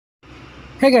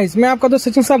है गाइस, मैं आपका दोस्त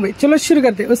सचिन साहब। चलो शुरू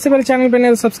करते हैं। उससे पहले चैनल पे नए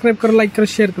तो सब्सक्राइब करो, लाइक करो,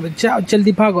 शेयर करो, जाओ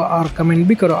जल्दी भागो और कमेंट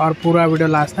भी करो और पूरा वीडियो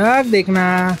लास्ट तक देखना।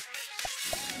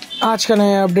 आज का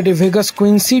नया अपडेट है वेगस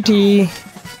क्वीन सिटी।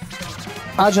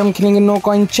 आज हम खेलेंगे no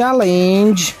coin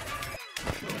challenge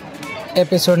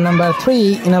episode number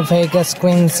 3 in a vagus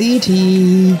queen city.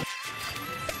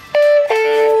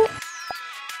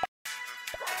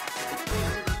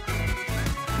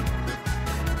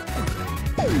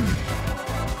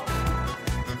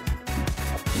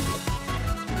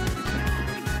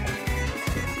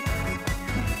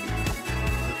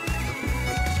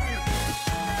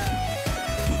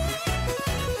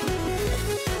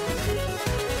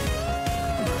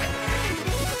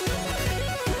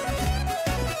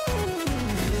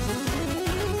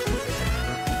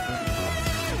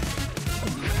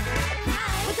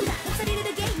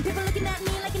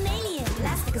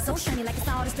 So shiny like it's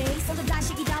outer space. On the die,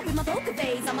 shake it out with my poker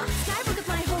face. I'm a skyrocket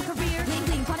my whole career. Bling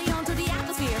bling, party on to the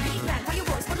atmosphere. Big bang,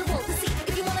 fireworks for the world to see.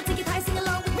 If you wanna take it high, sing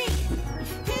along with me.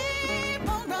 Keep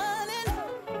on running,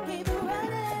 keep on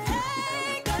running.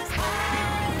 Take us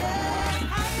higher,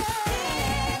 higher.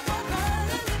 Keep on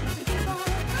running, keep on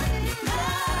running.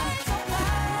 Lights on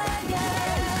fire.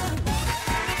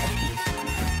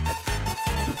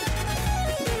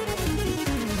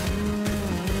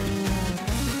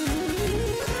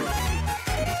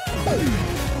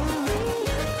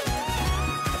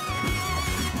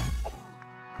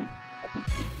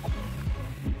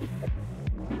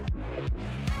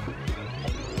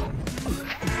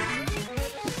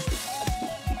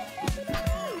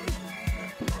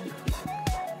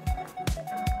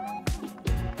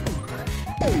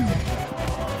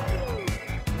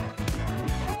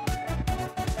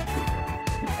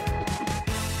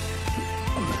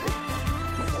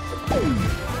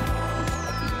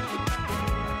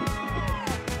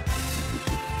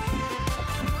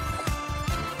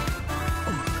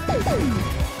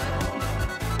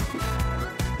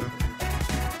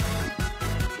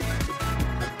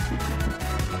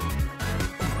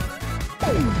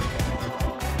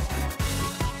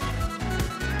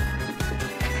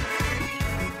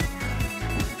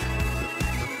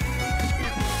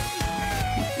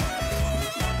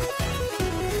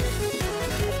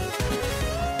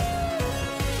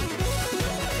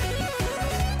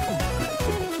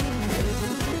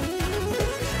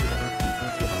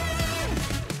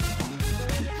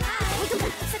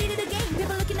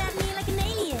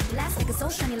 So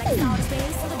shiny like it's outer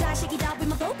space. So the die, shake it out with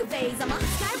my poker face. I'm a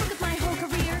skyrocket.